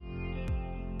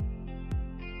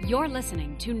You're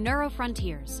listening to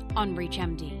Neurofrontiers on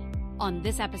ReachMD. On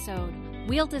this episode,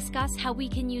 we'll discuss how we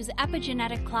can use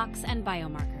epigenetic clocks and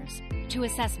biomarkers to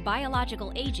assess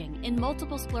biological aging in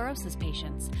multiple sclerosis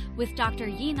patients with Dr.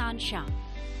 Yinan Zhang.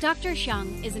 Dr.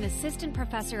 Zhang is an Assistant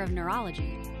Professor of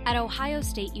Neurology at Ohio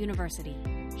State University.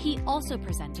 He also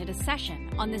presented a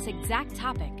session on this exact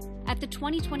topic at the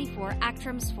 2024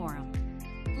 ACTRIMS Forum.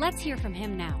 Let's hear from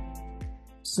him now.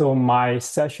 So my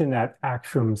session at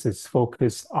ACTRIMS is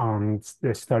focused on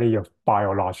the study of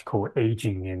biological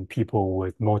aging in people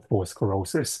with multiple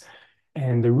sclerosis.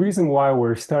 And the reason why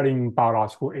we're studying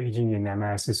biological aging in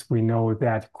MS is we know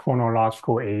that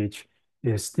chronological age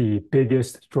is the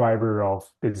biggest driver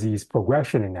of disease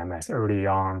progression in MS. Early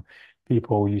on,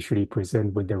 people usually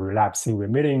present with the relapsing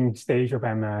remitting stage of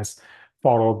MS,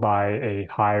 followed by a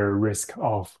higher risk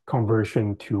of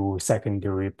conversion to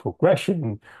secondary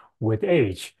progression with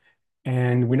age.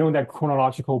 And we know that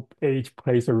chronological age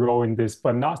plays a role in this,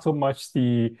 but not so much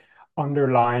the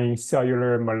underlying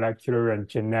cellular, molecular, and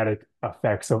genetic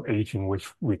effects of aging, which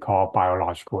we call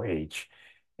biological age.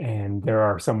 And there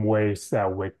are some ways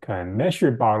that we can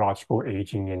measure biological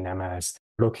aging in MS,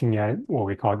 looking at what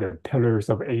we call the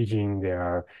pillars of aging. There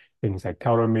are things like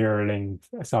telomere length,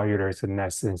 cellular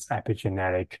senescence,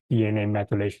 epigenetic, DNA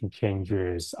methylation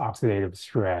changes, oxidative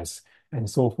stress, and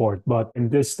so forth. But in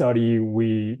this study,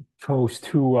 we chose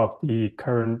two of the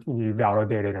currently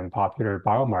validated and popular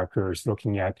biomarkers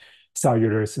looking at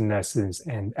cellular senescence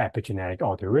and epigenetic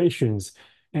alterations.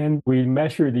 And we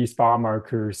measure these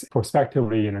biomarkers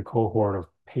prospectively in a cohort of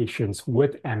patients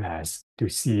with MS to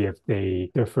see if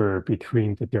they differ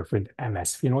between the different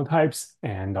MS phenotypes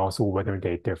and also whether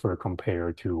they differ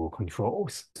compared to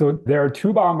controls. So there are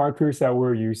two biomarkers that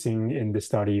we're using in the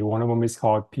study. One of them is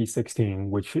called P16,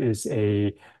 which is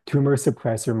a tumor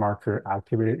suppressor marker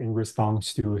activated in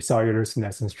response to cellular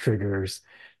senescence triggers.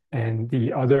 And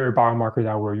the other biomarker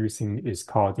that we're using is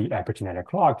called the epigenetic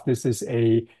clock. This is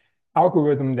a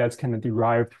algorithm that's kind of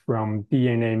derived from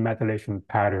DNA methylation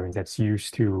patterns that's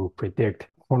used to predict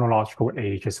chronological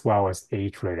age as well as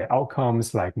age-related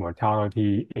outcomes like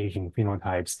mortality, aging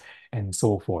phenotypes, and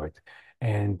so forth.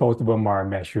 And both of them are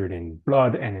measured in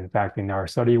blood. And in fact, in our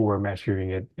study, we're measuring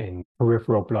it in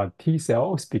peripheral blood T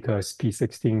cells because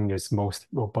P16 is most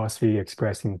robustly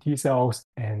expressing T cells.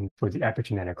 And for the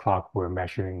epigenetic clock, we're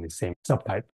measuring the same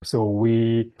subtype. So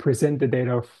we present the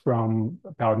data from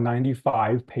about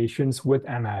 95 patients with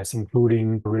MS,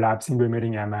 including relapsing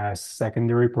remitting MS,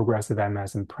 secondary progressive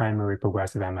MS, and primary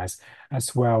progressive MS,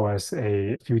 as well as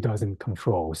a few dozen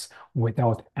controls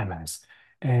without MS.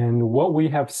 And what we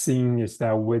have seen is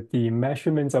that with the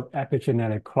measurements of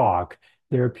epigenetic clock,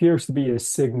 there appears to be a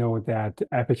signal that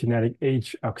epigenetic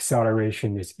age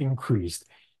acceleration is increased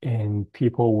in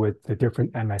people with the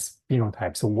different MS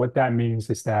phenotypes. So what that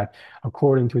means is that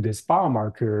according to this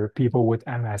biomarker, people with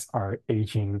MS are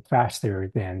aging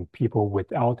faster than people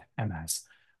without MS.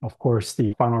 Of course,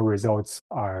 the final results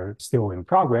are still in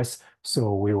progress,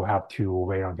 so we will have to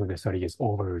wait until the study is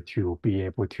over to be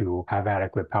able to have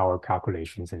adequate power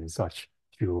calculations and such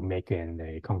to make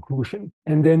a conclusion.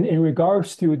 And then in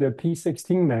regards to the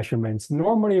P16 measurements,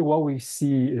 normally what we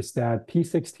see is that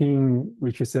P16,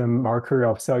 which is a marker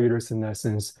of cellular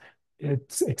senescence,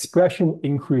 its expression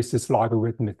increases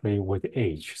logarithmically with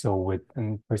age. So when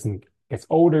a person gets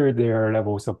older, their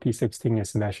levels of P16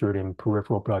 as measured in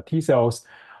peripheral blood T cells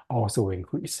also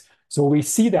increase. So we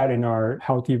see that in our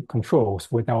healthy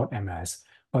controls without MS.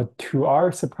 But to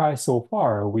our surprise so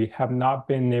far, we have not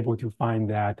been able to find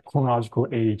that chronological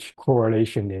age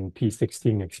correlation in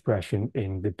P16 expression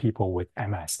in the people with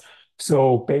MS.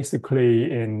 So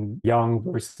basically in young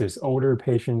versus older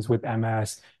patients with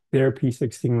MS, their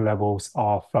P16 levels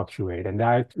all fluctuate. And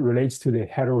that relates to the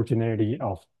heterogeneity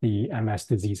of the MS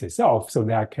disease itself. So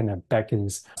that kind of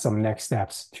beckons some next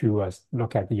steps to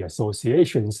look at the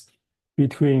associations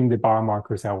between the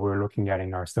biomarkers that we're looking at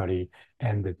in our study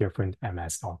and the different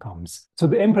MS outcomes. So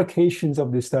the implications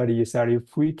of this study is that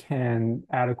if we can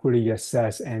adequately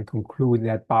assess and conclude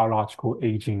that biological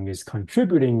aging is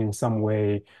contributing in some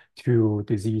way to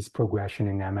disease progression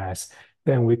in MS,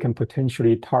 then we can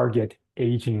potentially target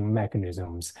aging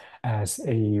mechanisms as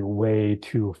a way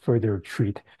to further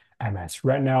treat MS.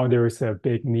 Right now, there is a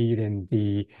big need in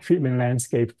the treatment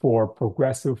landscape for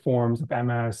progressive forms of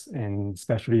MS, and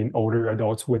especially in older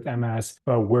adults with MS.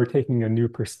 But we're taking a new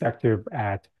perspective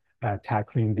at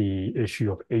tackling the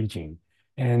issue of aging.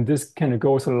 And this kind of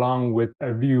goes along with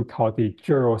a view called the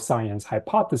neuroscience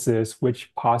hypothesis,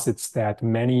 which posits that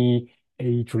many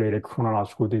age-related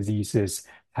chronological diseases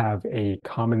have a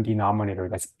common denominator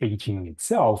that's aging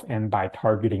itself. And by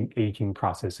targeting aging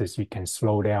processes, you can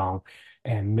slow down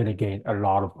and mitigate a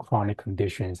lot of chronic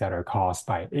conditions that are caused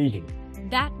by aging.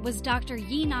 That was Dr.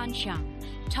 Yinan Zhang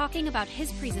talking about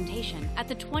his presentation at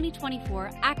the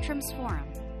 2024 ACTRIMS Forum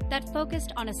that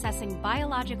focused on assessing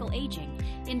biological aging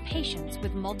in patients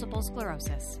with multiple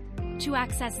sclerosis. To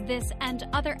access this and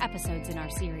other episodes in our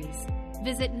series,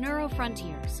 visit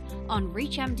NeuroFrontiers on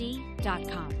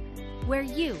ReachMD.com, where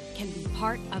you can be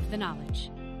part of the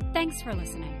knowledge. Thanks for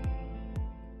listening.